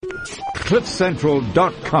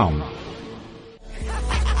CliffCentral.com.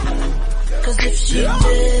 Cause if she did,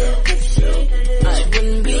 I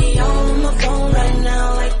wouldn't be on my phone right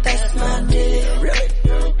now like that's my deal.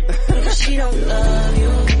 Cause she don't love you.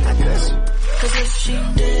 Cause if she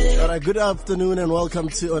did. Alright, good afternoon and welcome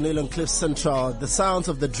to Oneal On CliffCentral. The sounds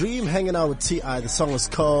of the dream, hanging out with T.I. The song was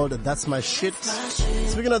called That's My Shit.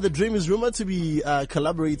 Speaking of the dream, is rumored to be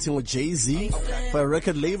collaborating with Jay-Z for a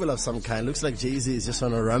record label of some kind. Looks like Jay-Z is just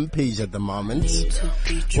on a rampage at the moment.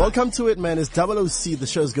 Welcome to it, man. It's OOC. The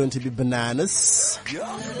show is going to be bananas.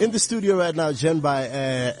 In the studio right now, joined by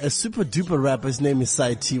a super duper rapper. His name is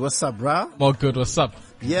Sai T. What's up, brah? More good, what's up?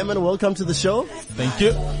 Yeah, man, welcome to the show. Thank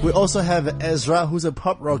you. We also have Ezra, who's a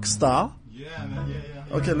pop rock star. Yeah, man, yeah.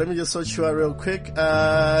 Okay, let me just search you out real quick.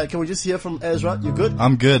 Can we just hear from Ezra? You good?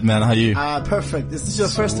 I'm good, man. How are you? Perfect. Is this your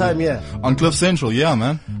first time here? On CliffCentral, yeah,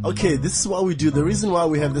 man. Okay, this is what we do. The reason why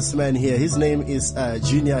we have this man here, his name is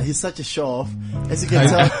Junior. He's such a show-off. As you can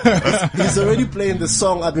tell, he's already playing the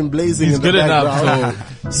song I've been blazing in the background.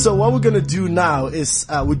 So what we're going to do now is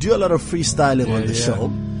we do a lot of freestyling on the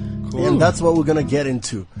show. Cool. And that's what we're going to get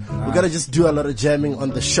into. We're going to just do a lot of jamming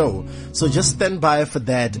on the show. So just stand by for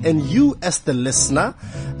that. And you as the listener,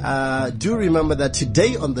 do remember that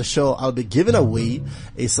today on the show, I'll be giving away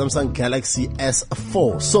a Samsung Galaxy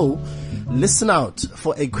S4. So listen out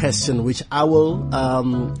for a question which I will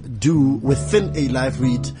do within a live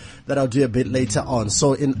read that I'll do a bit later on.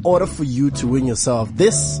 So in order for you to win yourself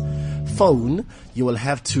this phone, you will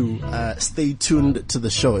have to stay tuned to the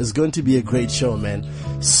show. It's going to be a great show, man.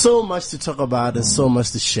 So much to talk about and so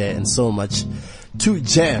much to share and so much to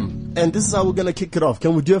jam. And this is how we're going to kick it off.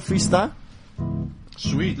 Can we do a freestyle?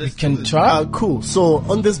 Sweet. We can try. Cool. So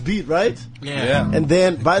on this beat, right? Yeah. And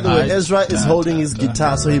then, by the way, Ezra is holding his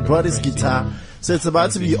guitar. So he brought his guitar. So it's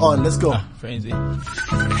about to be on. Let's go. Frenzy.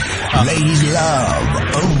 Ladies love.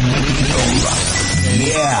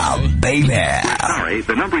 Yeah, baby. Sorry,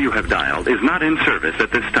 the number you have dialed is not in service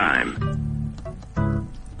at this time.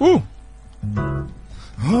 Ooh.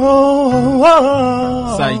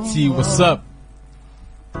 Oh. Sai T, what's up?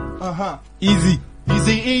 Easy.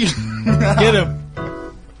 Easy. Get him.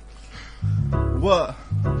 What?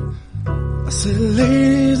 I said,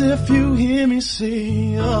 ladies, if you hear me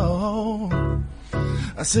say, oh.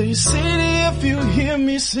 I say, city, if you hear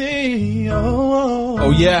me say, oh.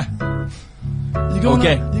 Oh, yeah. You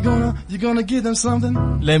gonna give them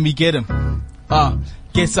something? Let me get him.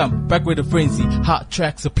 Get some, back with a frenzy. Hot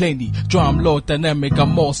tracks are plenty. Drum load dynamic,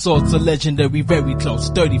 I'm all sorts of legendary, very close.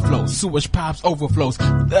 Dirty flows, sewage pipes overflows.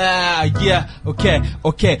 Yeah,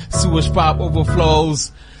 okay. Sewage pipe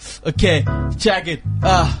overflows. Okay, check it.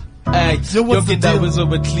 Hey, yo, get that was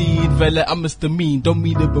over clean, fella. I'm Mr. Mean, don't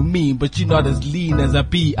mean to be mean, but you're not as lean as I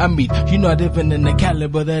be. I mean, you're not even in the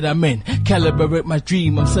caliber that I'm in. Calibrate my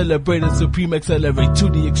dream, I'm celebrating supreme, accelerate to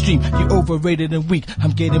the extreme. You overrated and weak,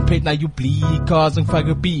 I'm getting paid, now you bleed. Causing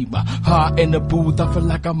fire beam, heart in the booth, I feel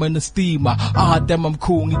like I'm in a steamer. Damn, I'm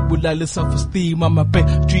cool, equal self-esteem. I'm a big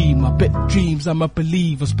dream, a big dreams, I'm a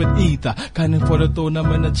believer, spit ether. Canning for the throne,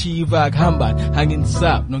 I'm an achiever. Hamban, hanging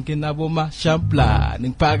sap, nung kinabo ma shampla,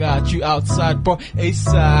 ning paga. You outside, bro.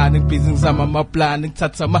 A-side, and business, I'm on my plan, and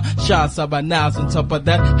tats on my shots, I'm on top of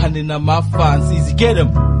that, handing on my fans, easy, get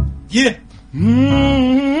him. Yeah.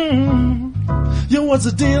 Yo, what's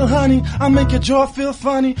the deal, honey? I make your jaw feel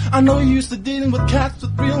funny. I know you used to dealing with cats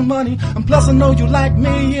with real money. And plus I know you like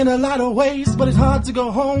me in a lot of ways. But it's hard to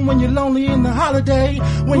go home when you're lonely in the holiday.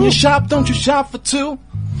 When you shop, don't you shop for two?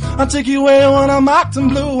 I'll take you away when I'm acting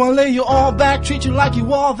blue. I'll lay you all back, treat you like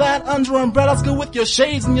you all that. Under umbrellas, go with your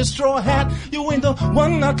shades and your straw hat. You ain't the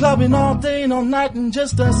one not clubbing all day and all night and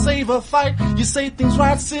just to save a fight. You say things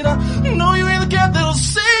right, sit up. You know you ain't the cat that'll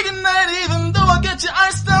say goodnight. Even though I get your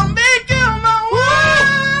eyes still make it my way.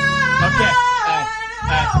 Okay,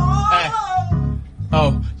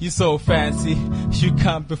 oh, you so fancy. You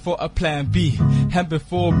come before a plan B. And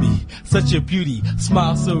before me, such a beauty.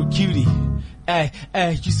 Smile so cutie. Hey,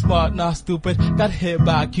 you smart, not stupid. Got hit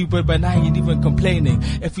by a Cupid, but I ain't even complaining.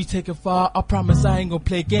 If we take it far, I promise I ain't gonna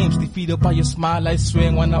play games. Defeated by your smile, I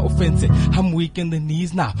swing when I offensive. I'm weak in the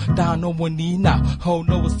knees now, down on one knee now. Oh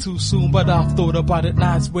no, it's too soon, but I've thought about it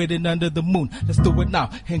now. It's waiting under the moon. Let's do it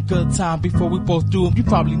now, in good time before we both doom. You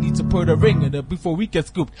probably need to put a ring in it before we get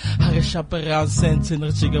scooped. I can shop around cents in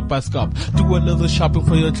a jigger by scop. Do a little shopping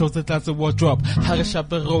for your clothes, that's a wardrobe. I can shop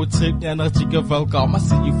a road trip, and a jigger welcome. I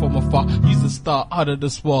see you from afar, use a star out of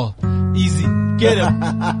this wall. Easy, get him.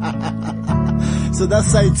 So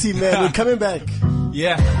that's Sighty, man. We're coming back.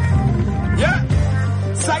 Yeah.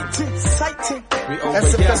 Sighty.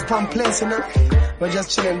 That's the best palm place, you know. We're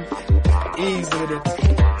just chilling. Easy with it.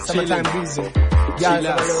 Summertime breezy. Yeah,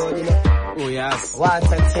 you know. Oh yes. What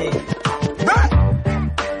a thing. Bam,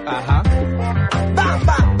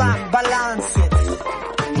 bam, bam, balance it.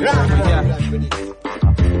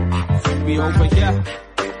 We over here.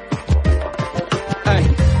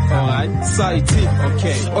 Hey. Alright, sighty,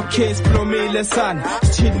 okay, splomile san,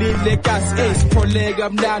 chilile gas, polega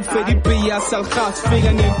mnan, fedi bia salgas,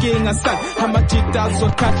 finger ngenkinga san, hamajita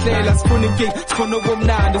zokatlela, spooning king, spono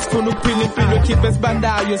gomnand, spono pili, keep us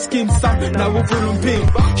bandayo, skim sam, na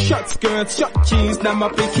wuvulumping, short skirts, short jeans, na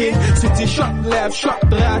mapikin, city short left, short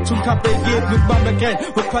right, tukapegit, nubamba gen,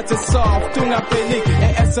 wapate soft, tungapenik,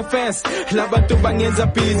 SFS, labatu bangenza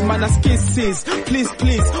bees, manas kisses, please,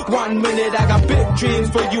 1 minute, I got big dreams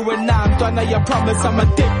for you and I'm done, I promise I'm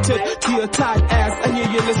addicted to your tight ass and your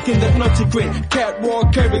yellow skin that naughty grin,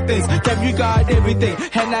 catwalk everything, damn you got everything,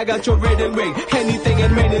 and I got your wedding ring, anything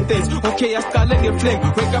and many things, okay I start letting you fling,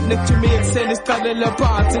 wake up next to me and say let's start a little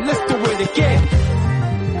party, let's do it again.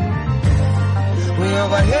 We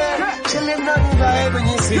over here, chillin' on the vibe when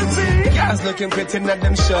you see, guys looking pretty at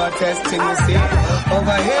them shortest thing you see,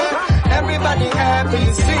 over here, everybody happy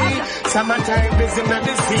you see, summertime is in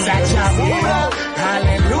the sea, such a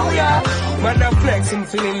hallelujah, when I'm flexing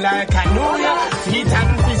feeling like I know ya, feet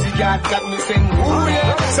and fizzy God got me saying ooh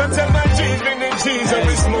yeah, so tell my G's bring the cheese and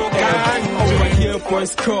we smoke and over here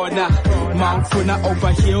boys corner, Mount Funa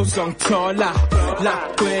over here song taller,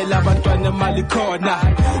 la kwela bantwana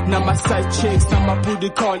malikona, na my side chicks na my booty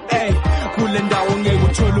call, eh, kulendawo ngeke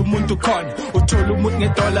uthola umuntu khona, uthola umuntu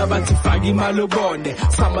ngedola bathi faka imali ubone,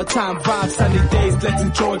 summertime vibes, sunny days, let's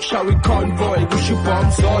enjoy, shall we convoy, wish you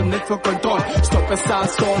bombs on, network control, stop us our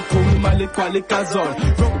song, kumi mali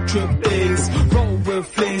kwalikazon, road trip things, roll with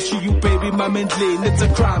flings, she you baby my lean, it's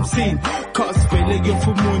a crime scene, cosplay you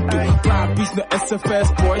for muntu, blind beast no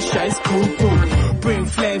SFS, boy shy school, bring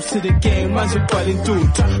flames to the game, man's you calling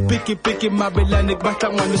dude, picky my belanic, but I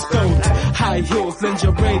want to stone, high heels,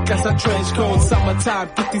 lingerie, gas a trench coat, summertime,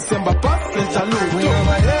 50 December, bus, let's salute. We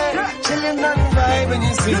over here, chillin' on the vibe when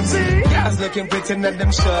you see, guys looking pretty at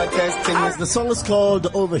them shortest things. The song is called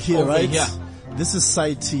Over Here, right? Yeah. This is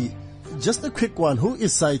Saiti. Just a quick one. Who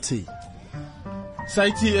is Saiti?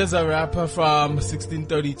 Saiti is a rapper from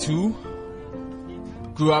 1632.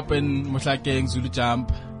 Grew up in Mohlakeng, Zulu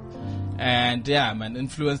Jump. And yeah, man,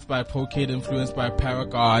 influenced by Pro Kid, influenced by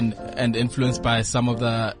Paragon, and influenced by some of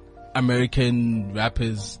the American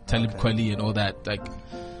rappers, Talib Kweli and all that. Like,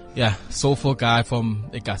 yeah, soulful guy from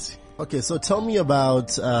Ekasi. Okay, so tell me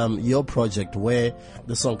about your project, where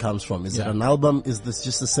the song comes from. Is it an album? Is this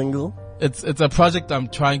just a single? It's a project I'm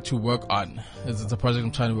trying to work on. It's a project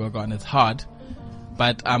I'm trying to work on. It's hard,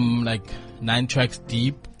 but I'm like 9 tracks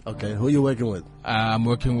deep. Okay, who are you working with? I'm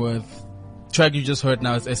working with, track you just heard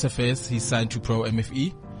now is SFS. He's signed to Pro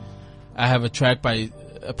MFE. I have a track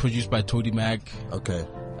produced by Toady Mac. Okay.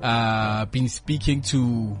 Been speaking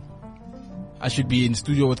to, I should be in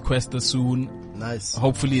studio with Questa soon. Nice.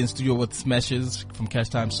 Hopefully in studio with Smashes from Cash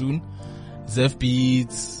Time soon. Zeph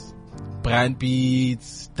Beats, Brand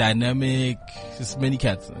Beats, Dynamic, just many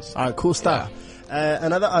cats. Alright, cool stuff.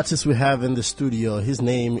 Another artist we have in the studio, his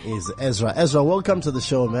name is Ezra. Ezra, welcome to the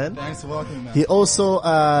show, man. Thanks for welcoming, man. He also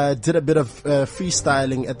did a bit of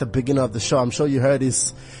freestyling at the beginning of the show. I'm sure you heard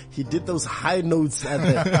he did those high notes at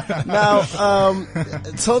the Now,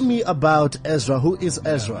 tell me about Ezra. Who is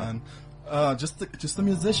Ezra? Yeah, just a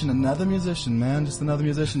musician, another musician, man. Just another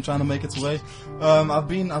musician trying to make its way. I've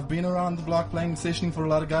been around the block playing, sessioning for a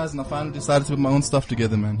lot of guys, and I finally decided to put my own stuff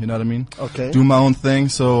together, man. You know what I mean? Okay. Do my own thing.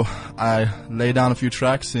 So I lay down a few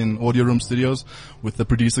tracks in Audio Room Studios with the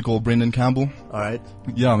producer called Brendan Campbell. All right.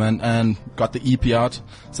 Yeah, man, and got the EP out.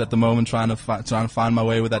 So at the moment trying to find my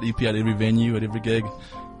way with that EP at every venue, at every gig.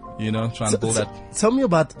 You know, trying to build that. Tell me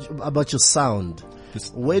about your sound.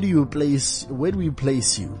 Where do you place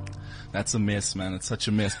you? That's a mess, man. It's such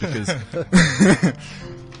a mess because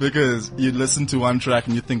because you listen to one track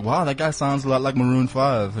and you think, wow, that guy sounds a lot like Maroon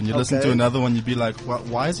 5. And you listen to another one, you'd be like,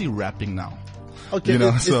 why is he rapping now? Okay, you know,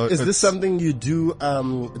 is this something you do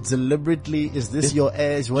deliberately? Is this your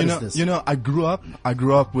edge? What is this? You know, I grew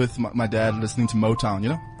up with my dad listening to Motown, you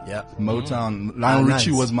know? Yeah. Motown. Lionel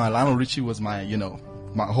Richie was my, you know,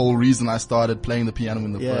 my whole reason I started playing the piano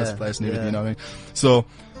in the first place and everything, you know what I mean? So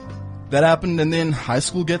that happened, and then high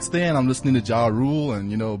school gets there and I'm listening to Ja Rule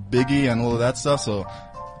and, you know, Biggie and all of that stuff. So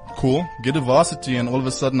cool, get to varsity and all of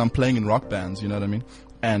a sudden I'm playing in rock bands, you know what I mean?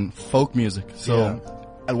 And folk music. So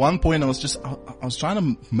at one point I was trying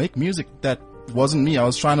to make music that wasn't me. I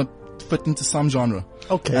was trying to fit into some genre.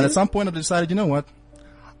 Okay. And at some point I decided, you know what?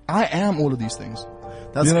 I am all of these things.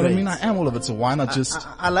 That's you know great. what I mean? I am all of it, so why not just...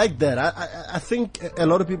 I like that. I think a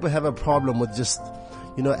lot of people have a problem with just,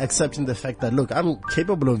 accepting the fact that, look, I'm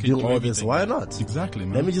capable of doing all this. Why not? Exactly,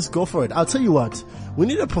 man. Let me just go for it. I'll tell you what. We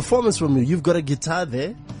need a performance from you. You've got a guitar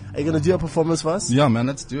there. Are you going to do a performance for us? Yeah, man,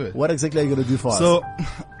 let's do it. What exactly are you going to do for us? So,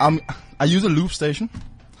 I use a loop station.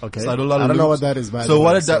 Okay. So I do a lot of I don't loops. know what that is, man. So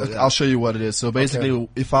what it does, I'll show you what it is. So basically,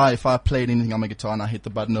 if I played anything on my guitar and I hit the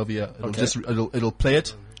button over here, it'll play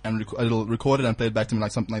it and it'll record it and play it back to me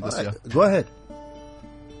like something like this here. Go ahead.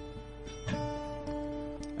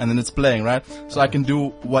 And then it's playing, right? So I can do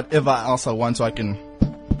whatever else I want. So I can.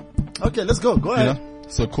 Okay, let's go. Go ahead.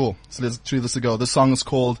 So cool. So let's treat this a go. This song is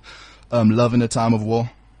called "Love in a Time of War."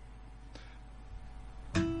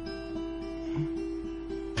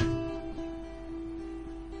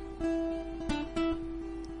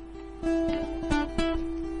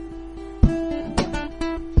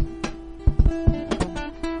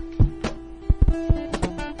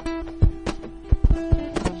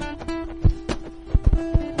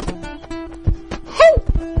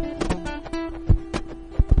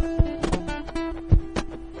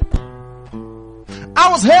 I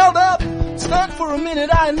was held up, stuck for a minute.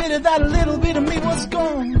 I admitted that a little bit of me was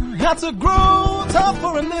gone. Had to grow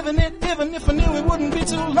tougher and living it, even if I knew it wouldn't be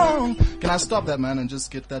too long. Can I stop that, man, and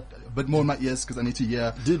just get that a bit more in my ears because I need to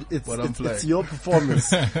hear what I'm playing. It's your performance.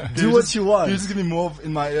 Do what you want. Can you just give me more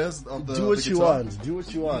in my ears? Do what you want. Do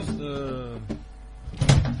what you want.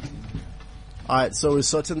 Alright, so we're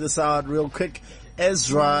sorting this out real quick.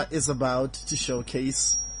 Ezra is about to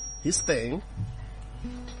showcase his thing.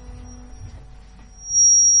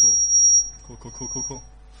 Cool.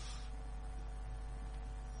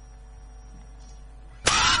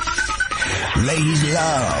 Ladies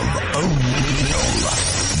love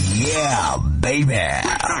Oneal. Yeah, baby.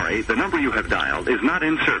 Sorry, the number you have dialed is not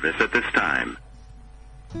in service at this time.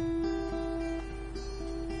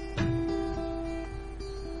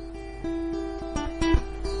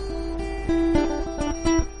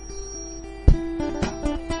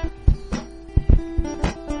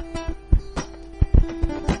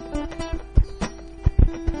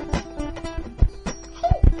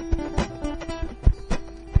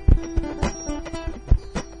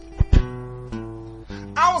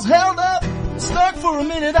 I was held up, stuck for a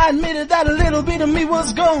minute. I admitted that a little bit of me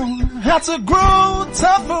was gone. Had to grow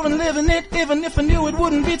tougher and living it, even if I knew it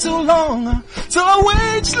wouldn't be too long. Till I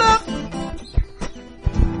waged love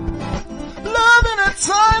in a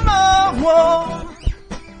time of war.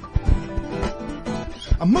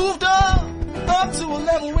 I moved up to a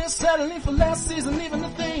level where settling for less isn't even a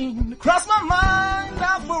thing. Crossed my mind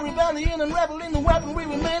out for rebellion and reveling the weapon we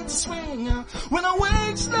were meant to swing. When I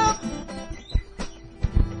waged love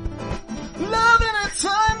in a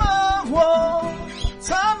time of war,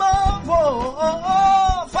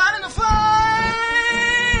 fighting a fight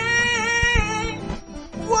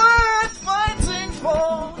worth fighting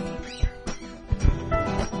for.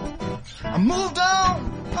 I moved on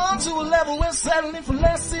to a level where settling for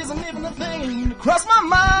less isn't even a thing. Crossed my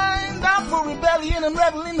mind out for rebellion and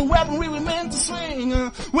reveling the weapon we were meant to swing.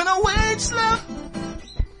 When I waged love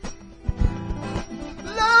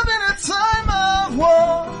in a time of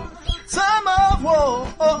war.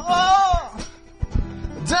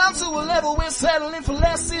 Down to a level where settling for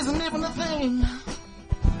less isn't even a thing.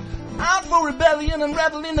 Out for rebellion and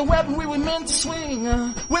reveling the weapon we were meant to swing.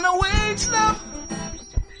 When I waged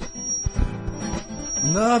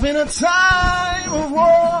love in a time of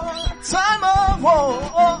war,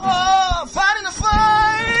 fighting a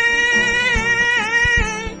fight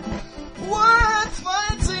worth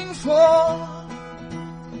fighting for.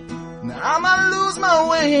 Now I might lose my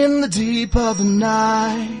way in the deep of the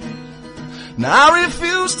night. Now I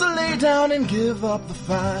refuse to lay down and give up the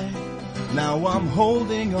fight. Now I'm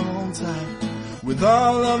holding on tight with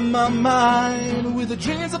all of my might, with the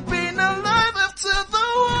dreams of being alive after the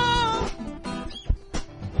war.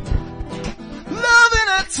 Love in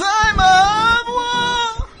a time of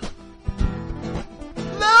war.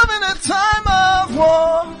 Love in a time of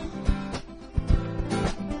war.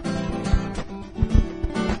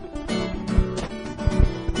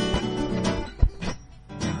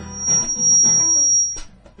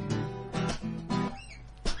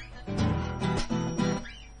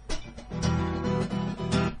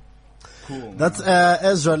 That's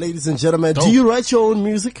Ezra, ladies and gentlemen. Dope. Do you write your own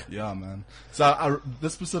music? Yeah, man. So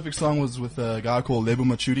this specific song was with a guy called Lebu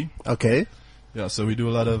Machuti. Okay. Yeah, so we do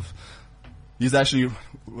a lot of. He's actually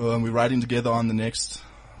we're writing together on the next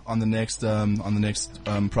project,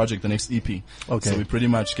 the next EP. Okay. So we're pretty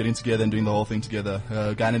much getting together and doing the whole thing together.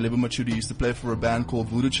 A guy named Lebu Machuti used to play for a band called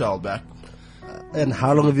Voodoo Child back. And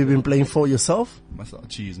how long have you been playing for yourself?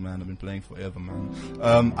 Jeez, man, I've been playing forever, man.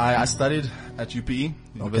 I studied at UPE,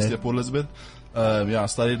 University of Port Elizabeth. I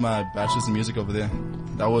studied my bachelor's in music over there.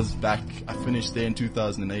 That was back, I finished there in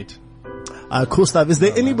 2008. Cool stuff. Is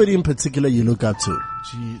there anybody in particular you look up to?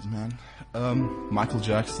 Jeez, man. Michael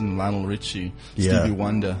Jackson, Lionel Richie, Stevie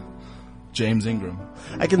Wonder, James Ingram.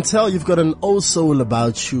 I can tell you've got an old soul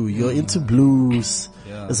about you. You're into blues.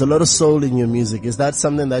 Yeah. There's a lot of soul in your music. Is that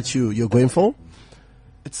something that you're going for?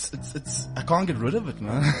 It's, I can't get rid of it,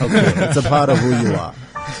 man. Okay, it's a part of who you are.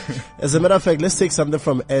 As a matter of fact, let's take something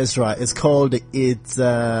from Ezra. It's called, Can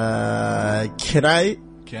I?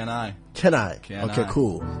 Okay,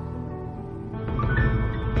 cool.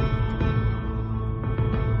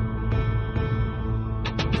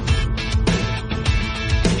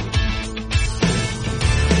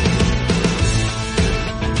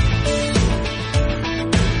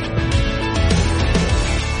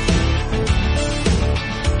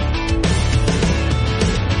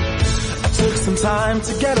 Time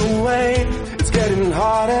to get away, it's getting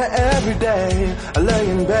harder every day. I lay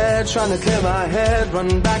in bed trying to clear my head,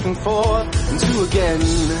 run back and forth into again.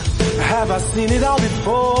 Have I seen it all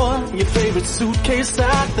before? Your favorite suitcase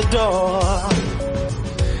at the door.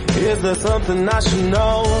 Is there something I should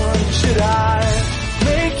know? Should I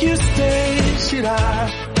make you stay? Should I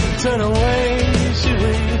turn away? Should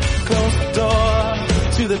we close the door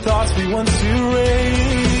to the thoughts we once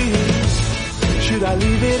erased? Should I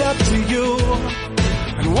leave it up to you?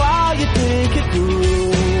 And while you think it through,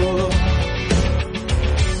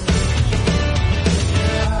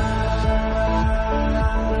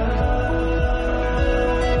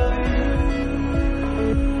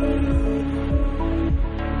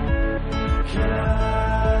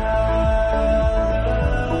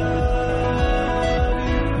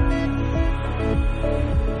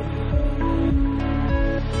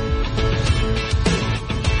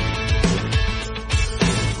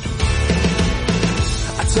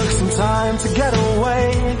 time to get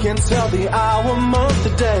away, can't tell the hour, month, the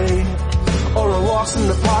day. Or a walk's in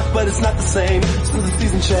the park, but it's not the same since the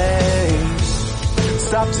season changed.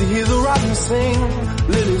 Stop to hear the robins sing,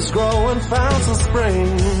 lilies grow and fountains of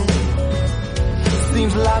spring.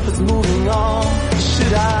 Seems life is moving on.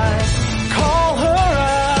 Should I call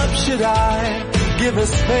her up? Should I give her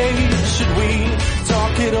space? Should we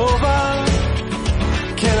talk it over?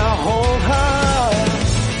 Can I hold her?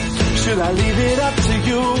 Should I leave it up to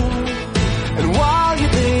you? And while you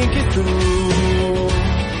think it through,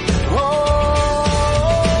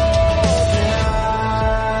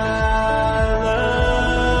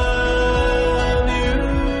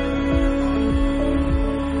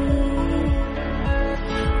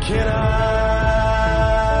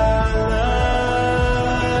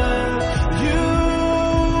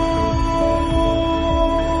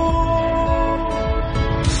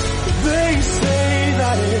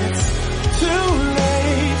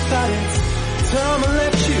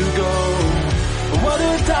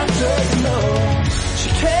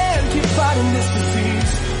 fighting this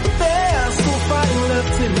disease, but there's still fighting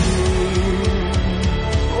left in me.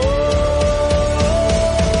 Oh,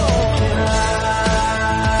 can I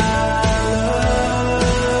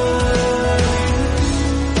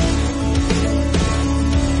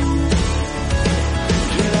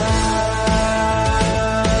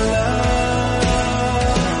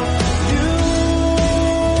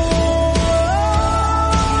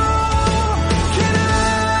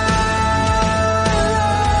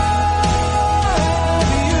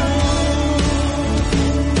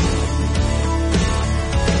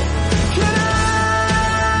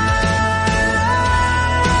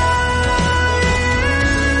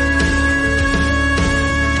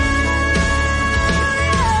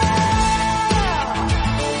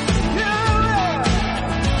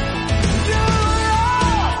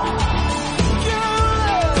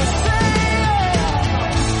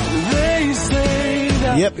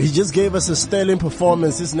Yep, he just gave us a sterling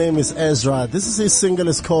performance. His name is Ezra. This is his single.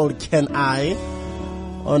 It's called Can I?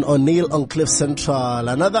 On Oneal On CliffCentral.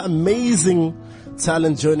 Another amazing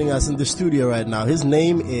talent joining us in the studio right now. His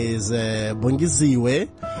name is Bongiziwe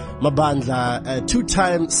Mabandla, a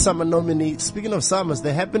two-time summer nominee. Speaking of summers,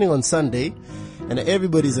 they're happening on Sunday, and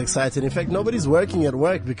everybody's excited. In fact, nobody's working at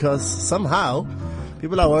work because somehow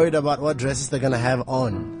people are worried about what dresses they're going to have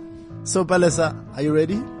on. So, Palesa, are you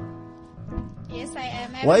ready? Yes, I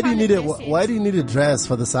am. Why do you need a dress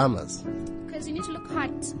for the summers? Because you need to look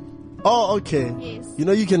hot. Oh, okay. Yes. You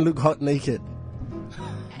know you can look hot naked.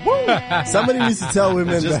 Somebody needs to tell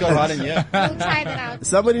women just that. Got hot in here. We'll try that out.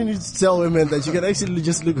 Somebody needs to tell women that you can actually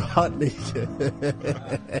just look hot naked.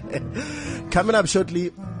 Coming up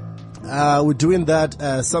shortly, we're doing that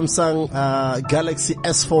Samsung Galaxy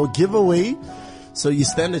S4 giveaway. So you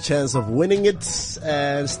stand a chance of winning it,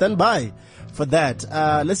 and stand by for that.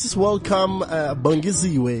 Let's just welcome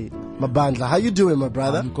Bongiziwe Mabandla. How you doing, my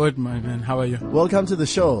brother? I'm good, my man. How are you? Welcome to the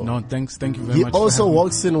show. No, thanks. Thank you very much. He also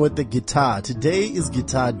walks in with the guitar. Today is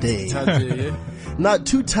Guitar Day. Guitar Day, yeah. Now,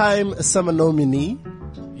 2-time summer nominee.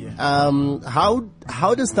 Yeah.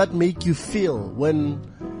 How does that make you feel when,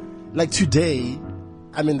 like today,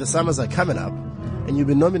 I mean, the summers are coming up, and you've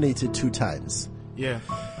been nominated 2 times? Yeah.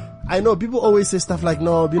 I know people always say stuff like,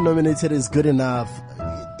 no, being nominated is good enough.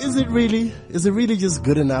 Is it really? Is it really just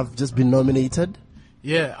good enough, just being nominated?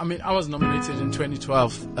 Yeah, I mean, I was nominated in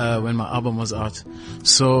 2012 when my album was out.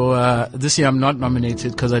 So this year I'm not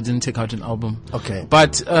nominated because I didn't take out an album. Okay.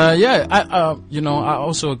 But yeah, I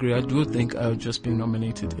also agree. I do think just being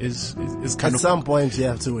nominated is kind At of... some point you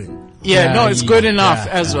have to win. Yeah, no, it's good enough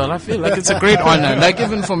as well. I feel like it's a great honor. Like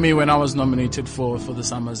even for me when I was nominated for the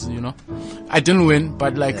Summers, you know, I didn't win,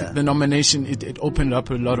 but like the nomination, it opened up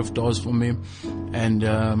a lot of doors for me. And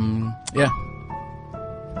yeah.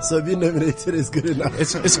 So being nominated is good enough.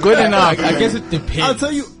 It's good enough. I guess it depends. I'll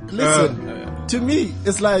tell you, listen, to me,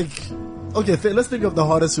 it's like, okay, let's think of the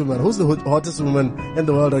hottest woman. Who's the hottest woman in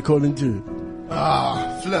the world according to you?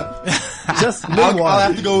 Flip. Just name one. I'll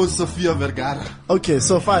have to go with Sofia Vergara. Okay,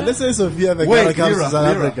 so fine. Let's say Sofia Vergara comes to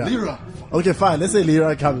South Africa. Lira. Okay, fine. Let's say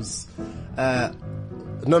Lira comes. No,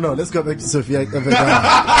 let's go back to Sofia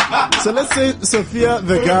Vergara. So let's say Sofia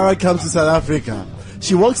Vergara comes to South Africa.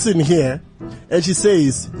 She walks in here and she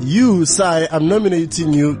says, you, Sai, I'm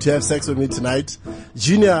nominating you to have sex with me tonight.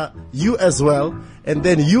 Junior, you as well. And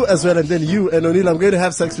then you as well. And then you and Oneal, I'm going to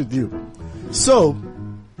have sex with you. So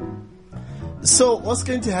what's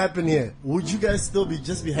going to happen here? Would you guys still be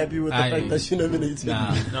happy with the fact that she nominated you?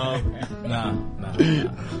 Nah.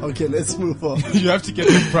 Okay, let's move on. You have to get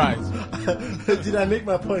the prize. Did I make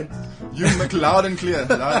my point? You make loud and clear.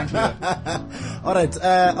 All right,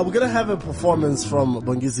 we're going to have a performance from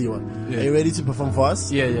Bongiziwe. Yeah. Are you ready to perform for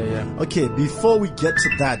us? Yeah. Okay, before we get to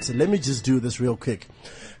that, let me just do this real quick.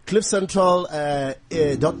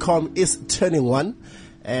 CliffCentral.com is turning 1.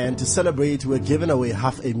 And to celebrate, we're giving away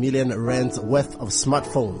R500,000 worth of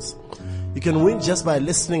smartphones. You can win just by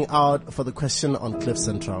listening out for the question on Cliff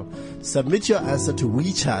Central. Submit your answer to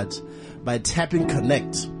WeChat by tapping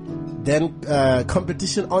connect. Then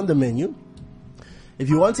competition on the menu. If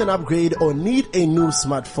you want an upgrade or need a new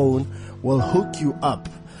smartphone, we'll hook you up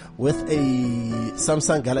with a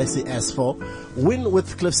Samsung Galaxy S4. Win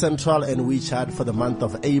with Cliff Central and WeChat for the month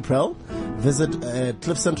of April. Visit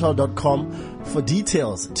cliffcentral.com for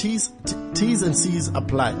details. T's and C's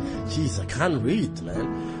apply. Jeez, I can't read, man.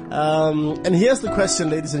 And here's the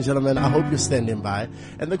question, ladies and gentlemen. I hope you're standing by.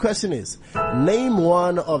 And the question is, name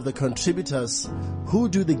one of the contributors who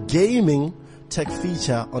do the gaming tech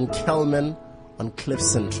feature on Kelman on Cliff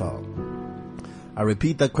Central. I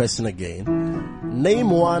repeat that question again. Name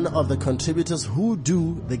one of the contributors who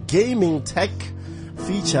do the gaming tech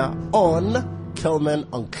feature on Kelman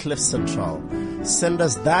on Cliff Central. Send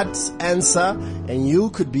us that answer and you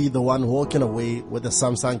could be the one walking away with the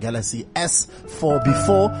Samsung Galaxy S4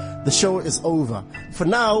 before the show is over. For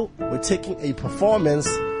now, we're taking a performance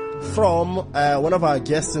from one of our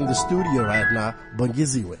guests in the studio right now,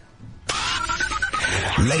 Bongiziwe.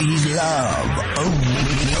 Ladies love,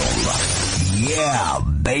 Oneal. Yeah,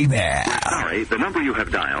 baby. Sorry, the number you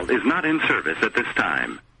have dialed is not in service at this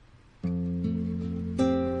time.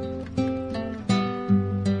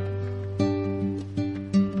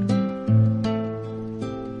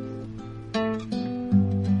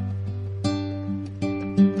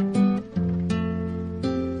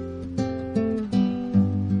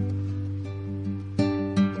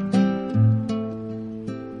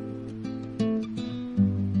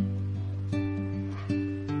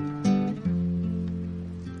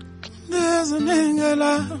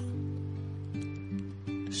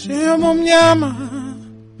 Shimo mnyama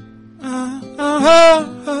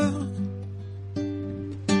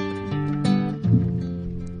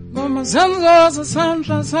Mama zenzo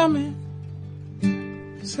zasandla sami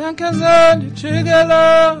Sankeza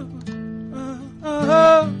ndichigela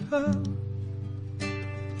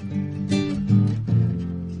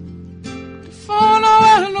Tifuna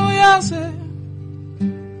wenu yase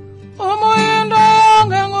Umoyendo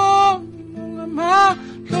yangengo Ngama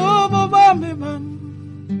lobo bami bami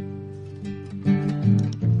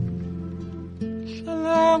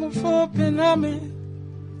Shalom for Penami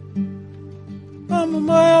Mama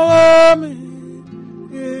moya wami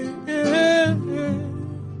yeah.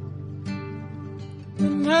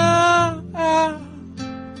 Now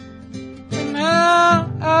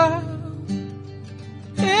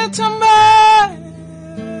it's a man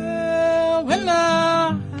when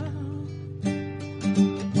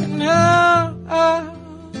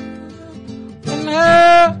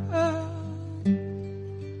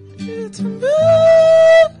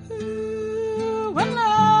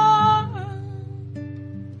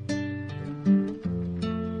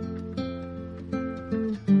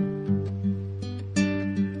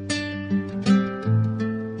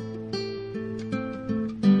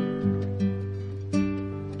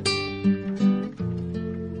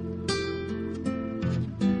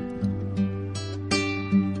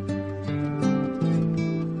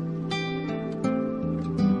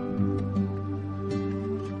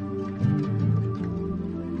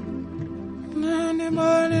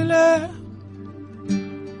Simonile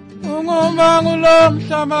Ungumangulo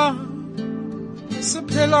mhlaba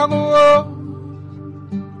siphila kuwo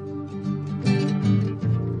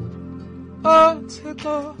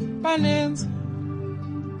Thixo baninzi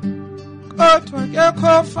kodwa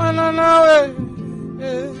kekho fana nawe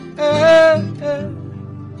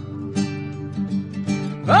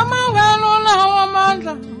Kama wena unawo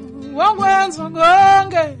amandla wakwenza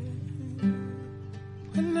konke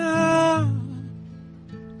wena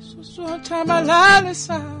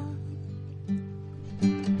susuthabalalisa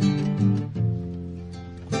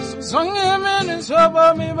zonke imini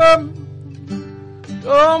zobomi bami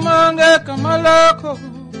Toma ngegama lakho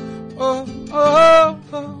oh oh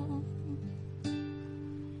oh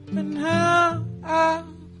and how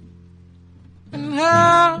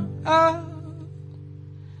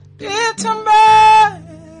Ditambe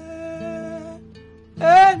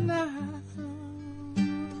and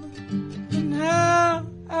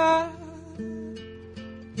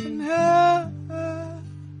how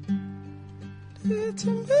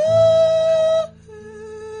Ditambe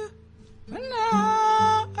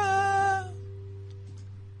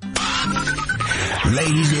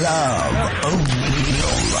Lady Love,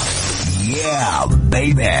 Oneal. Yeah,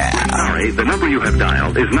 baby. Sorry, the number you have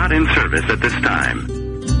dialed is not in service at this time.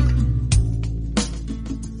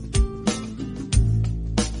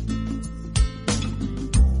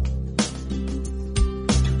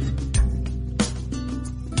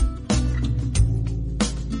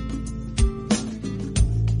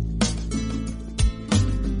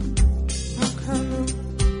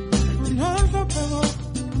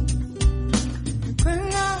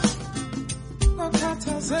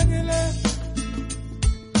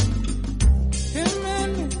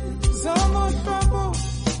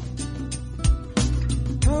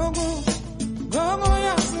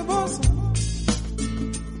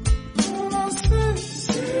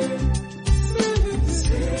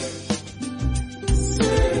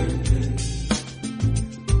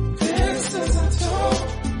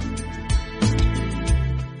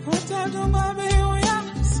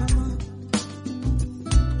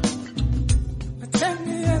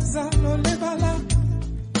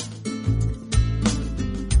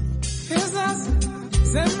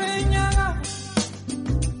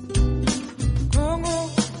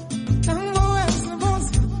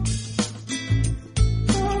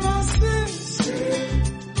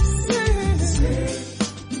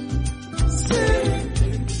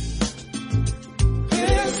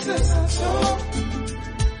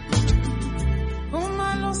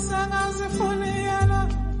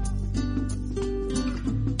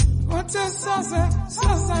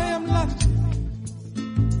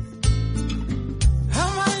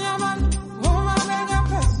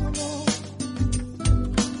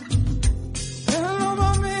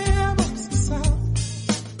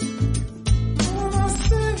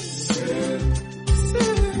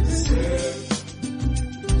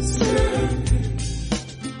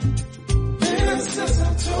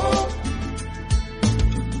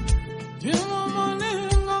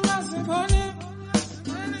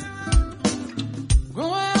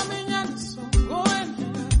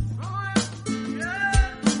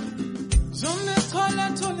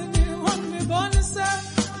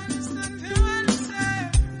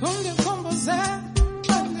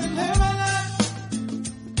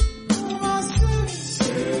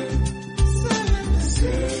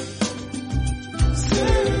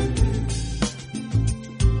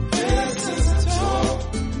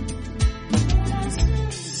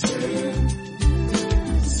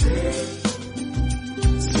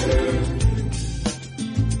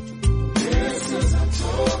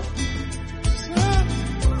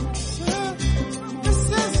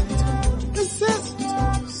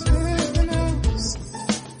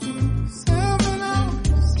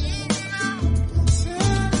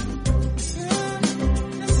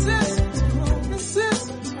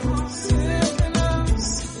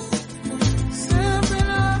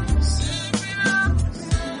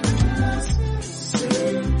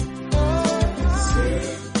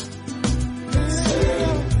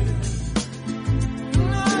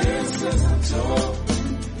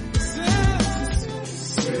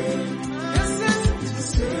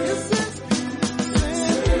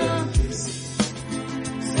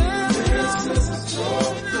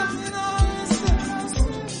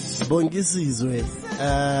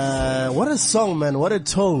 What a song, man. What a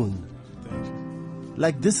tone.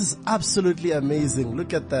 Like, this is absolutely amazing.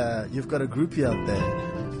 Look at you've got a groupie out there.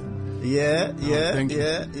 Yeah.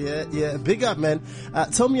 Big up, man.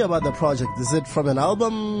 Tell me about the project. Is it from an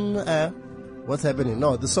album? What's happening?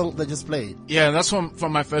 No, the song that just played. Yeah, that's from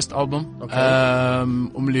my first album, Okay.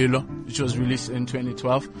 Oneal, which was released in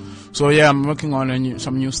 2012. So yeah, I'm working on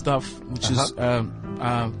some new stuff, which is the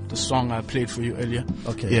song I played for you earlier.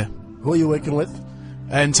 Okay. Yeah. Who are you working with?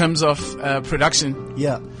 In terms of production,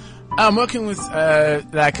 Yeah. I'm working with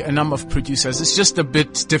like a number of producers. It's just a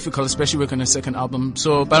bit difficult, especially working on a second album.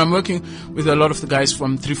 But I'm working with a lot of the guys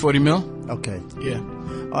from 340 Mil. Okay. Yeah.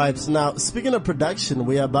 All right. So now, speaking of production,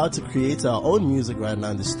 we are about to create our own music right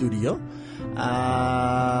now in the studio.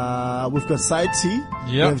 We've got Side T.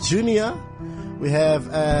 We have Junior. We have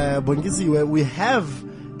Bongizi. We have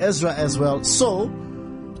Ezra as well. So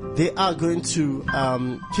they are going to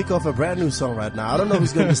kick off a brand new song right now. I don't know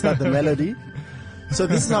who's going to start the melody. So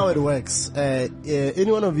this is how it works.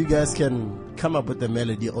 Any one of you guys can come up with the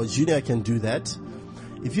melody, or Junior can do that.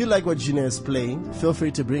 If you like what Junior is playing, feel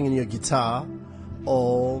free to bring in your guitar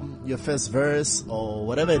or your first verse or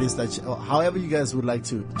whatever it is or however you guys would like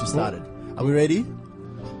to start it. Are we ready?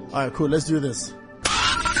 All right, cool. Let's do this.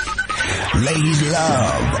 Ladies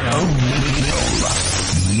love.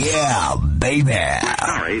 Yeah, baby.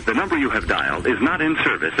 Sorry, the number you have dialed is not in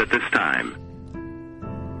service at this time.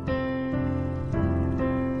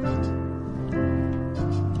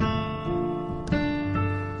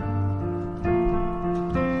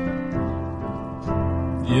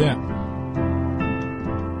 Yeah.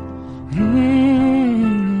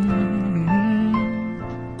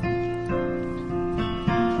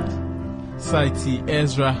 Saiti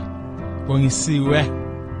Ezra Bongisiwe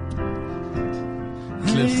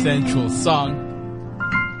CliffCentral song.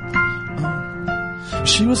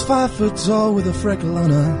 She was 5 foot tall with a freckle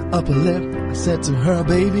on her upper lip. I said to her,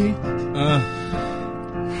 baby,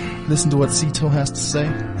 listen to what Sito has to say.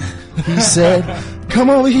 He said, come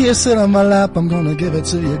over here, sit on my lap. I'm gonna give it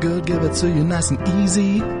to you good, give it to you nice and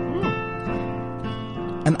easy.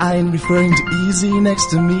 And I ain't referring to easy next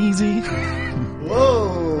to measy. Whoa.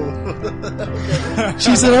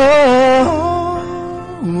 She said, oh.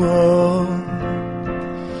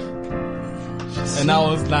 And I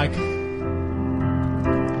was like,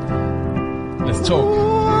 let's talk.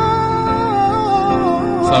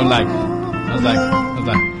 So I was like,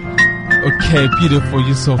 okay, beautiful,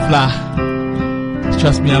 you so fly.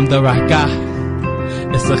 Trust me, I'm the right guy.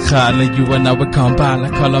 It's a khana, you and I would come by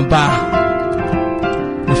like Columbine.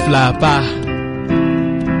 We fly by,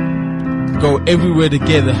 go everywhere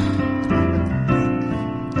together.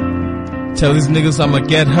 Tell these niggas I'ma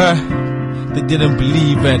get her. They didn't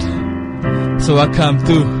believe it, so I come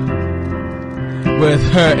through with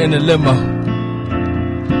her in a limo.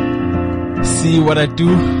 See what I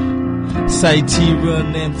do? Saiti, real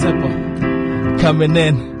name Seppa. Coming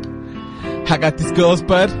in. I got these girls,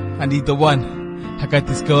 bud. I need the one. I got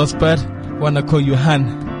these girls, bud. Wanna call you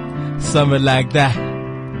hun. Something like that.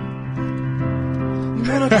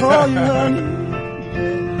 Wanna call you honey.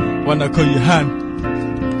 Wanna call you hun.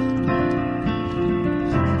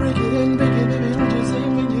 Break it in, baby. I'm just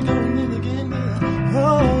saying when you don't need again.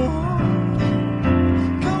 Oh,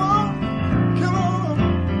 come on.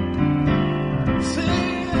 Say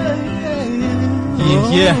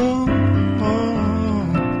Yeah.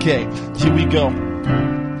 Okay, here we go.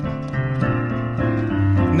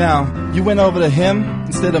 Now, you went over to him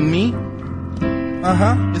instead of me?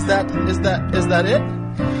 Is that it?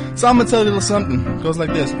 So I'm gonna tell you a little something. It goes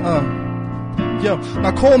like this. Yo,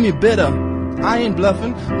 now call me bitter. I ain't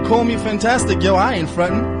bluffing. Call me fantastic. Yo, I ain't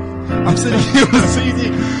fronting. I'm sitting here with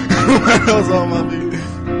CD. What else on my feet?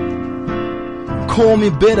 Call me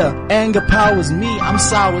bitter. Anger powers me. I'm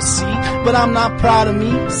sour, see, but I'm not proud of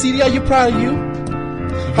me. CD, are you proud of you?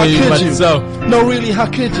 How could you? No, really, how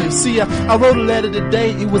could you? See, I wrote a letter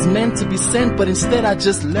today. It was meant to be sent, but instead I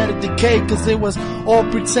just let it decay, cause it was all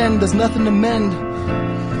pretend. There's nothing to mend.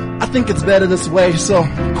 I think it's better this way, so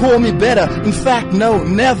call me better. In fact, no,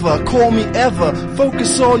 never. Call me ever.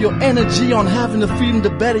 Focus all your energy on having the freedom to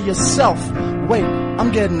better yourself. Wait,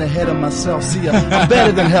 I'm getting ahead of myself. See, I'm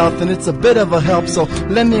better than health, and it's a bit of a help. So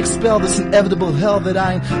let me expel this inevitable hell that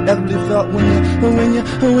I inevitably felt when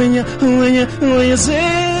you say,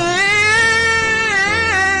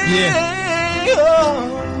 yeah.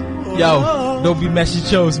 Yo, don't be mad she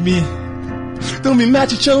chose me. Don't be mad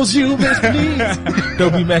she chose you, bitch, please.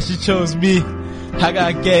 Don't be mad she chose me. I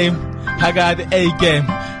got game, I got the A game.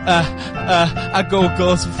 I go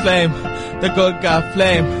girls for flame. The girl got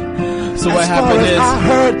flame. So what happened is I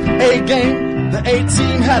heard A game. The A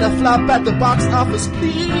team had a flop at the box office,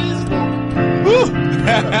 please.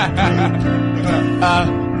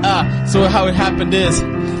 So how it happened is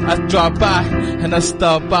I dropped by and I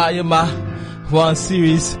stopped by in my One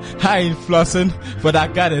series, I ain't flossing, but I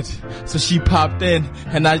got it. So she popped in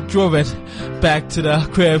and I drove it back to the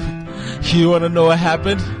crib. You wanna know what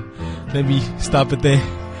happened? Let me stop it there.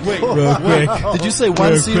 Wait, real quick. Did you say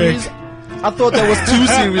one series? Quick. I thought that was 2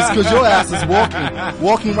 series because your ass is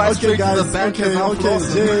walking right straight to the back.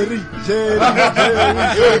 Jerry.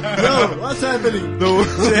 Yo, what's happening?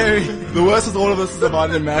 The worst is all of this is about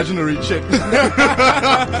an imaginary chick.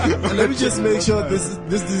 Let me just make sure this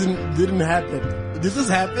didn't happen. Did this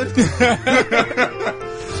happen?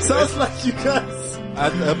 Sounds like you guys.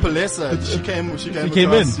 At Palesa, she came across,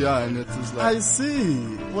 in. Yeah, and it's just like. I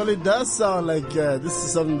see. Well, it does sound like this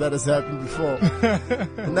is something that has happened before.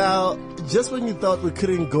 Now, just when you thought we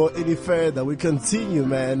couldn't go any further, we continue,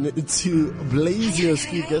 man, to blaze your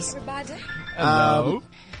speakers. Hello.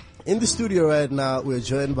 In the studio right now, we're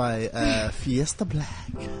joined by Fiesta Black.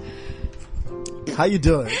 How you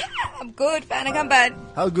doing? I'm good, fine, I'm bad.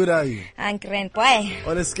 How good are you? I'm grand boy.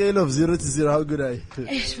 On a scale of 0 to 0, how good are you?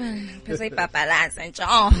 Best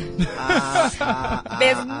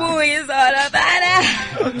boy is all about it.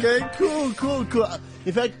 Okay, cool.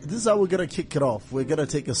 In fact, this is how we're gonna kick it off. We're gonna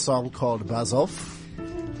take a song called Buzz Off.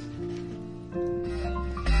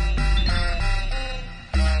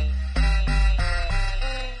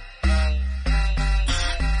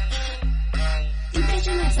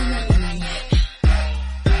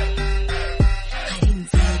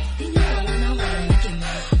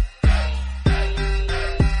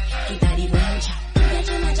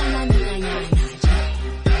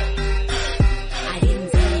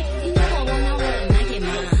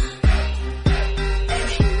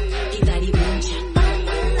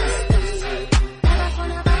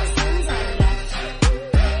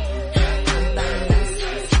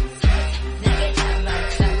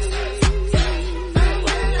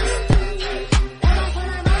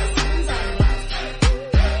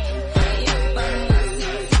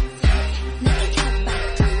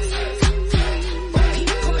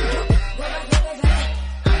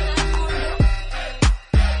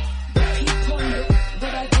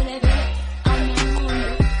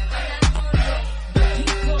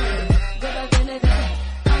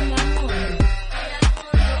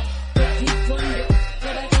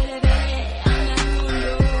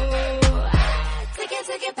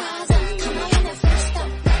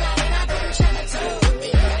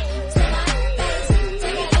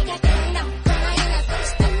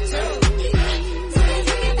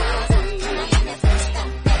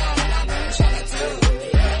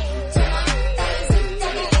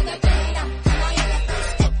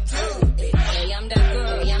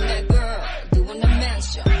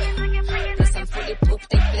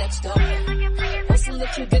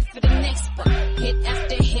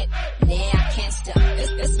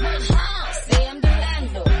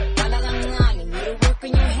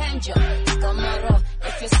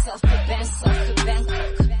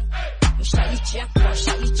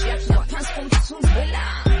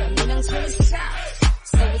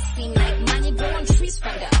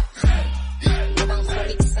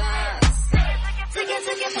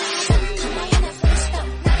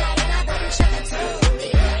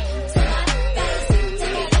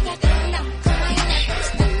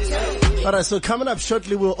 Alright, so coming up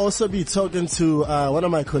shortly, we'll also be talking to one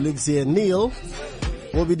of my colleagues here, Neil.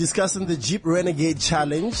 We'll be discussing the Jeep Renegade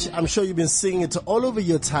Challenge. I'm sure you've been seeing it all over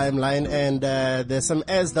your timeline, and there's some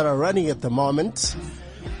ads that are running at the moment.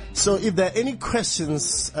 So if there are any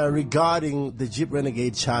questions regarding the Jeep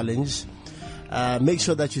Renegade Challenge, make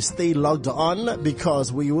sure that you stay logged on,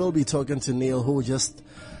 because we will be talking to Neil, who just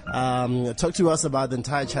talk to us about the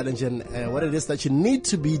entire challenge and what it is that you need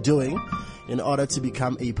to be doing in order to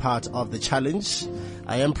become a part of the challenge.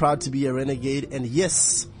 I am proud to be a renegade, and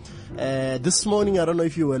yes, this morning, I don't know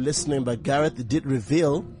if you were listening, but Gareth did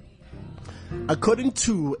reveal, according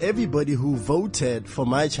to everybody who voted for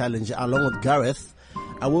my challenge along with Gareth,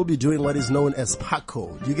 I will be doing what is known as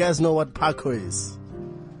parkour. Do you guys know what parkour is?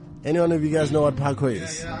 Anyone of you guys know what parkour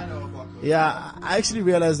is? Yeah, I know what parkour is. Yeah, I actually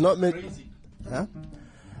realized not many... Huh?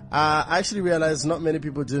 I actually realized not many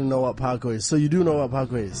people didn't know what parkour is. So you do know what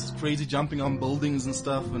parkour is? It's crazy jumping on buildings and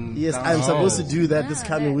stuff. And yes, I'm supposed to do that this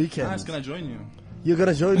coming weekend. Nice, can I join you? You're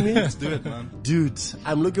gonna join me? Let's do it, man. Dude,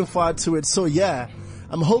 I'm looking forward to it. So yeah,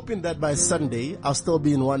 I'm hoping that by Sunday, I'll still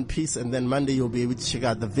be in one piece, and then Monday you'll be able to check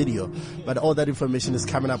out the video. But all that information is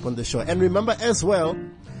coming up on the show. And remember as well,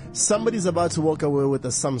 somebody's about to walk away with a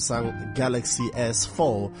Samsung Galaxy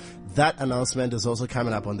S4. That announcement is also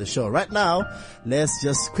coming up on the show. Right now, let's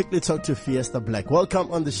just quickly talk to Fiesta Black. Welcome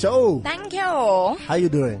on the show. Thank you. How you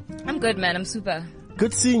doing? I'm good, man. I'm super.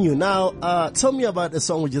 Good seeing you. Now, tell me about the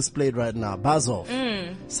song we just played right now, Buzz Off.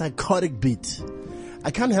 Psychotic beat.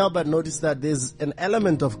 I can't help but notice that there's an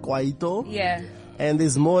element of kwaito. Yeah. And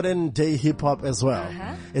there's modern day hip hop as well.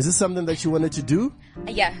 Is this something that you wanted to do?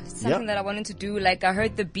 Yeah, something that I wanted to do. Like, I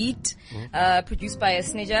heard the beat, produced by a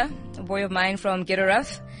snitcher, a boy of mine from Ghetto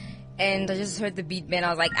Rough. And I just heard the beat, man. I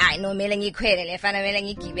was like, I know melangi kwele, fana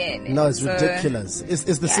melangi kibe. No, it's ridiculous.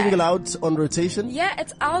 Is the single out on rotation? Yeah,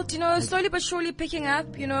 it's out, slowly but surely picking up.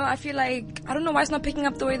 I feel like, I don't know why it's not picking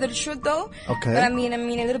up the way that it should though. Okay. But I mean, a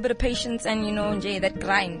little bit of patience and, Jay, that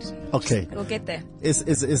grind. Okay. It'll get there. Is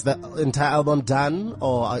the entire album done,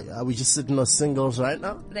 or are we just sitting on singles right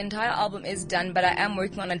now? The entire album is done, but I am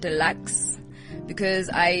working on a deluxe. Because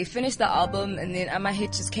I finished the album and then my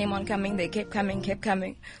hits just came on coming. They kept coming.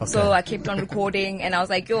 Okay. So I kept on recording and I was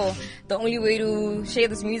like, the only way to share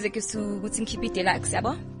this music is to keep it deluxe. I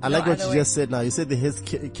like what you just said now. You said the hits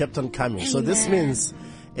kept on coming. So this means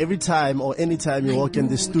every time or anytime you walk in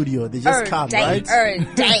the studio, they just come, right?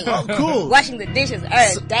 Day. Oh, cool. Washing the dishes,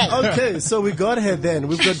 day. Okay, so we got her then.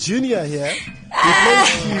 We've got Junior here.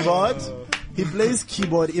 He plays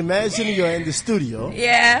keyboard. Imagine you're in the studio.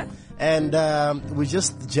 Yeah. And we're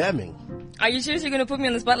just jamming. Are you sure you're going to put me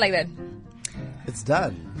on the spot like that? It's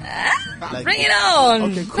done. Bring it on.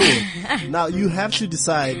 Okay, cool. Now, you have to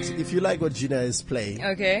decide if you like what Gina is playing.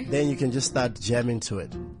 Okay. Then you can just start jamming to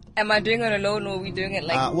it. Am I doing it alone or are we doing it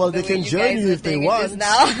like well, they can join you if they want.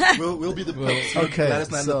 Now? we'll be the pups. Okay.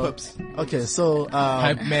 Let us know the pups. Okay, so...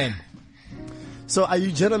 Hype man. So are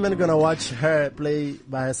you gentlemen gonna watch her play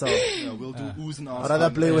by herself? Yeah, we'll do oohs and ahs. Or rather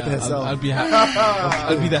play with herself? I'll be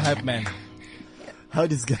the hype man. How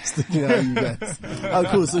disgusting are you guys? Oh,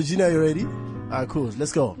 cool. So Gina, you ready? Alright, cool.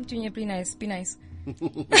 Let's go. Junior, be nice. Be nice.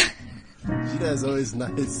 Gina is always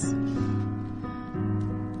nice.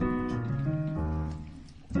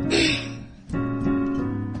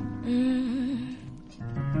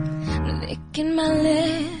 I'm licking my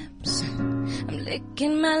lips. I'm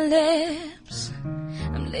licking my lips.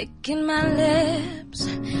 I'm licking my lips.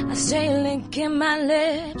 I say licking my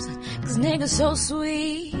lips. Cause niggas so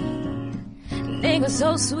sweet. Niggas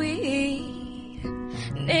so sweet.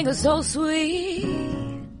 Niggas so sweet.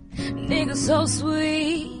 Niggas so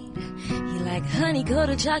sweet. You like honey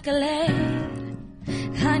coated chocolate.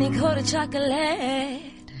 Honey coated chocolate.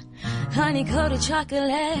 Honey coated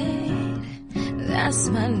chocolate. That's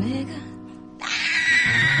my nigga.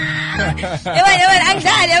 I'm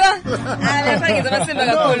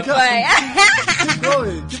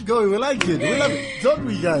done, Keep going. We like it. We love it. Don't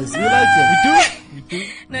we, guys? We like it. We do.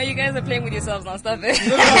 No, you guys are playing with yourselves now. Stop it.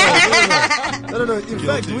 No. In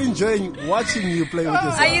fact, we're enjoying watching you play with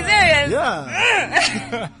yourself. Are you serious?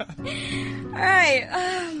 Yeah. All right.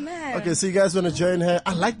 Oh, man. Okay, so you guys want to join her?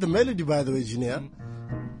 I like the melody, by the way, Junior.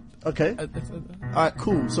 Okay. All right,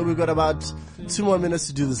 cool. So we've got about 2 more minutes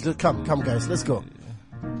to do this. Come, guys. Let's go.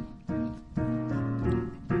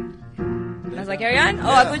 I was like, carry on?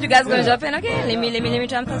 Oh, I thought you guys were going to jump in. Okay, let me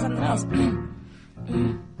try and play something else.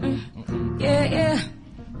 Yeah.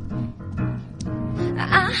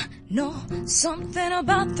 I know something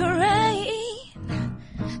about the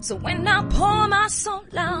rain. So when I pour my soul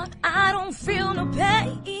out, I don't feel no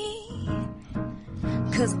pain.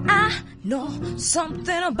 Cause I know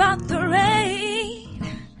something about the rain.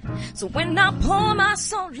 So when I pour my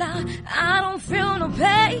soul out, I don't feel no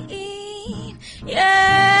pain.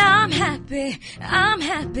 Yeah, I'm happy.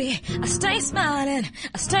 I stay smiling.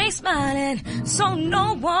 So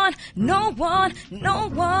no one,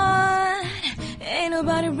 ain't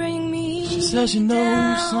nobody bring me She says she knows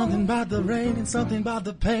down. something about the rain and something about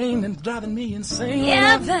the pain and driving me insane.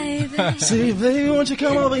 Yeah, baby. See, baby, won't you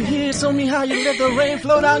come over here? Show me how you let the rain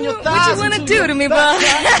flow down your thighs. What you wanna do to me, bro?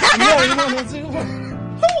 Yeah, you wanna do?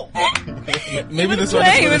 Maybe this one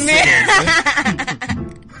is with me.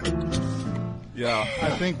 Yeah, I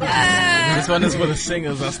think this one is for the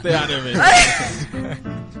singers. I'll stay out of it.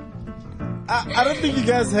 I don't think you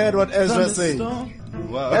guys heard what Ezra said.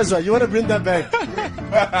 Wow. Ezra, you want to bring that back?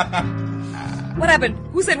 What happened?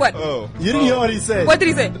 Who said what? You didn't hear what he said. What did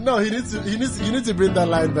he say? No, you need to bring that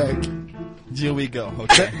line back. Here we go.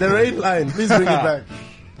 Okay. The rain line. Please bring it back.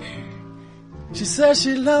 She says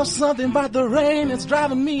she loves something about the rain. It's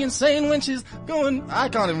driving me insane when she's going. I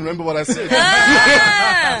can't even remember what I said.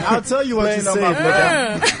 I'll tell you what you said.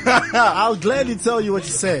 I'll gladly tell you what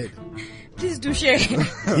you said. Please do share.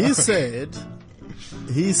 He said,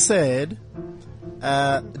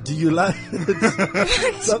 Do you like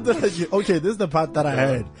something like you? Okay, this is the part that I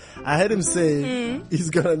heard. I heard him say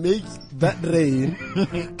he's gonna make that rain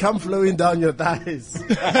come flowing down your thighs.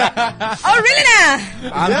 Oh, really now?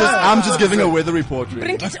 I'm just giving a weather report. Really.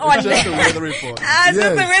 Bring it on. It's just a weather report. It's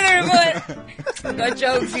just a weather report. You got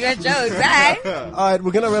jokes, right? Alright,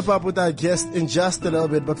 we're gonna wrap up with our guest in just a little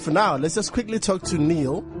bit, but for now, let's just quickly talk to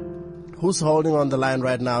Neil, who's holding on the line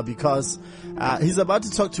right now, because he's about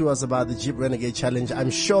to talk to us about the Jeep Renegade Challenge.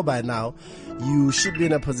 I'm sure by now you should be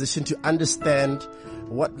in a position to understand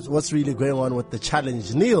what's really going on with the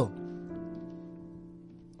challenge. Neil.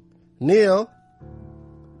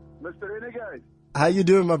 Mr. Renegade. How you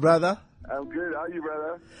doing, my brother? I'm good. How are you,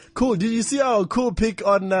 brother? Cool. Did you see our cool pic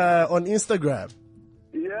on Instagram?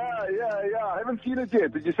 Yeah. I haven't seen it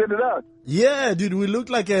yet. Did you send it out? Yeah, dude. We look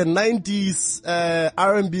like a 90s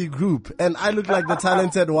R&B group, and I look like the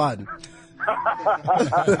talented one.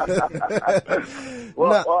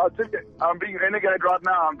 Well, I'll take it. I'm being renegade right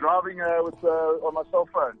now. I'm driving on my cell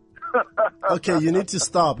phone. Okay, you need to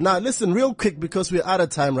stop. Now, listen real quick because we're out of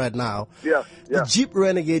time right now. Yeah. The Jeep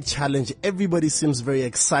Renegade Challenge, everybody seems very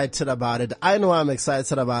excited about it. I know I'm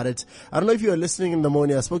excited about it. I don't know if you were listening in the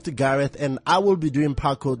morning. I spoke to Gareth, and I will be doing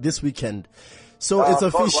parkour this weekend. So it's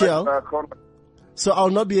official. So I'll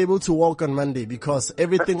not be able to walk on Monday because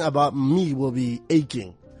everything about me will be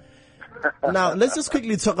aching. Now, let's just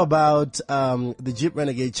quickly talk about the Jeep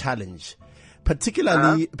Renegade Challenge,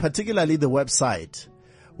 particularly the website.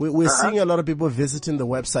 We're seeing a lot of people visiting the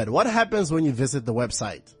website. What happens when you visit the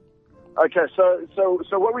website? Okay, so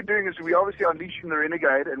what we're doing is we're obviously unleashing the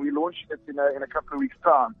Renegade, and we're launching it in a couple of weeks'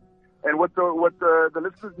 time. And what the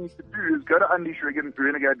listeners need to do is go to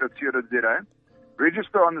unleashrenegade.co.za,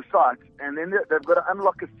 register on the site, and then they've got to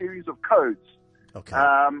unlock a series of codes,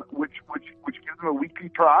 which gives them a weekly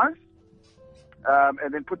prize,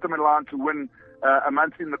 and then put them in line to win a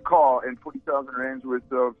month in the car and 40,000 rands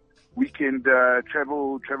worth of weekend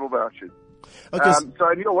travel vouchers. Okay. So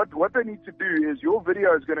Neil, what they need to do is your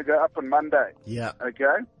video is going to go up on Monday. Yeah.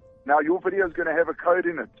 Okay. Now your video is going to have a code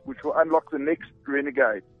in it, which will unlock the next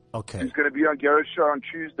Renegade. Okay. It's going to be on Gareth's show on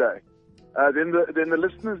Tuesday. Then the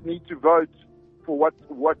listeners need to vote for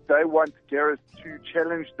what they want Gareth to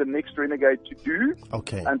challenge the next Renegade to do.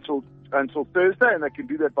 Okay. Until Thursday, and they can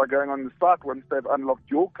do that by going on the site once they've unlocked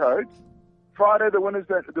your code. Friday, the winners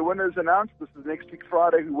announced. This is next week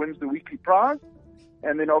Friday, who wins the weekly prize,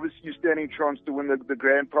 and then obviously you stand a chance to win the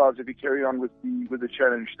grand prize if you carry on with the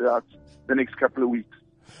challenge throughout the next couple of weeks.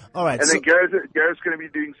 All right. And then Gareth's going to be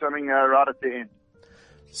doing something right at the end.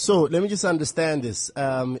 So let me just understand this.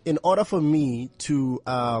 In order for me to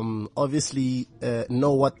obviously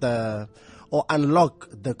know or unlock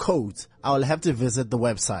the codes, I will have to visit the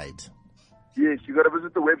website. Yes, you got to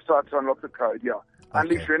visit the website to unlock the code. Yeah.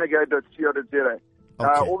 Okay. Unleashrenegade.co.za.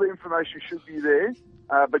 All the information should be there,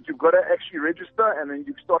 but you've got to actually register, and then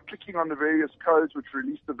you start clicking on the various codes which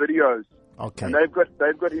release the videos. Okay. And they've got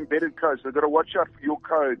embedded codes. So they've got to watch out for your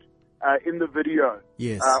code in the video.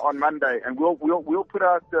 Yes. On Monday, and we'll put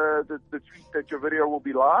out the tweet that your video will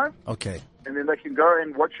be live. Okay. And then they can go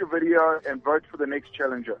and watch your video and vote for the next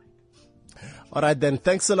challenger. All right then.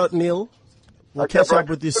 Thanks a lot, Neil. We'll catch up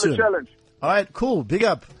with you soon. Challenge. All right, cool. Big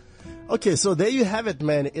up. Okay, so there you have it,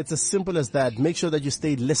 man. It's as simple as that. Make sure that you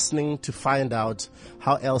stay listening to find out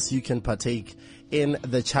how else you can partake in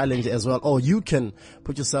the challenge as well, or you can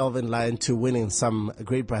put yourself in line to winning some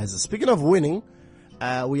great prizes. Speaking of winning,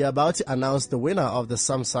 we are about to announce the winner of the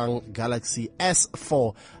Samsung Galaxy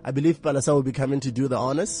S4. I believe Palasa will be coming to do the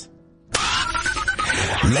honors.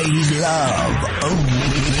 Ladies love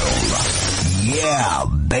Oneal. Yeah,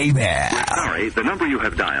 baby. Sorry, the number you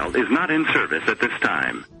have dialed is not in service at this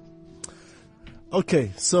time.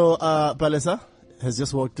 Okay, so Palesa has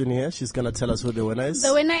just walked in here. She's going to tell us who the winner is.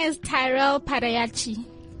 The winner is Tyrell Padayachi.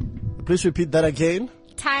 Please repeat that again.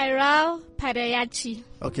 Tyrell Padayachi.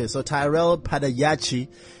 Okay, so Tyrell Padayachi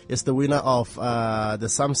is the winner of the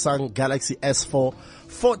Samsung Galaxy S4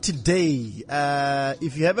 for today.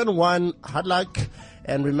 If you haven't won, hard luck.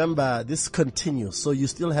 And remember, this continues, so you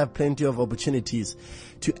still have plenty of opportunities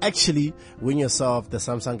to actually win yourself the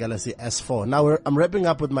Samsung Galaxy S4. Now, I'm wrapping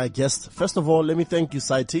up with my guest. First of all, let me thank you,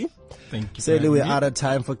 Saiti. Thank you. Sadly, we're out of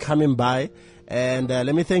time for coming by. And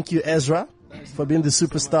let me thank you, Ezra, for being the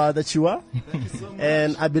superstar that you are. Thank you so much.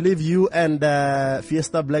 And I believe you and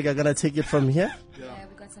Fiesta Black are going to take it from here. Yeah,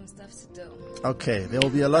 we got some stuff to do. Okay, there will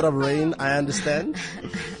be a lot of rain, I understand.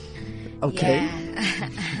 Okay. Yeah.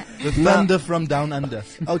 The thunder from down under.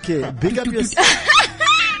 Okay, big up your...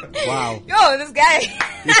 Wow. Yo, this guy.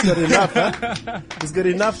 He's got enough, huh? He's got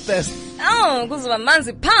enough test. Oh, because of a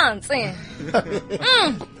man's pants.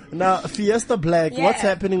 Now, Fiesta Black, Yeah. what's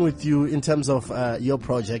happening with you in terms of your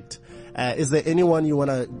project? Is there anyone you want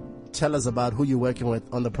to tell us about who you're working with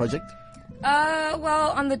on the project?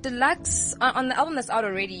 Well, on the deluxe, on the album that's out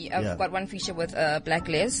already, I've got one feature with Black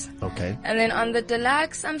Les. Okay. And then on the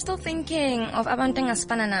deluxe, I'm still thinking of abantu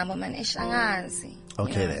engasifana nabo man eshangazi.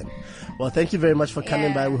 Okay then. Well, thank you very much for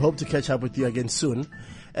coming by. We hope to catch up with you again soon.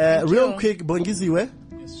 Real quick, Bongiziwe.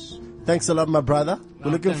 Yes. Thanks a lot, my brother. We're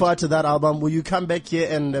looking forward to that album. Will you come back here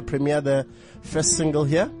and premiere the first single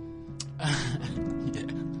here?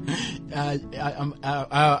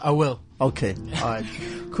 I will. Okay. All right.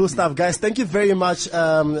 Cool stuff, guys. Thank you very much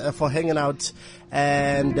for hanging out.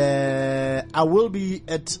 And I will be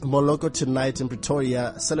at Moloko tonight in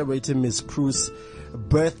Pretoria celebrating Miss Prue's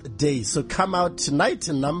birthday. So come out tonight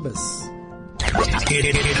in numbers.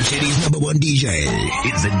 City's number one DJ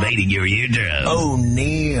is invading your eardrum.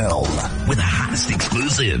 Oneal with the hottest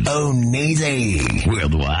exclusive. Oneezy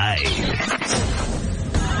worldwide.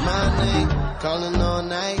 My name, calling all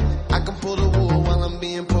night. I can pull the wool while I'm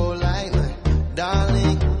being polite. Like,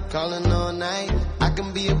 darling, calling all night. I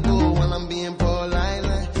can be a bull while I'm being polite.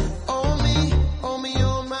 Like, oh me,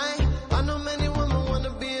 oh my. I know many women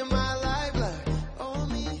wanna be in my life. Like, oh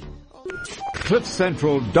me.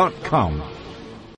 CliffCentral.com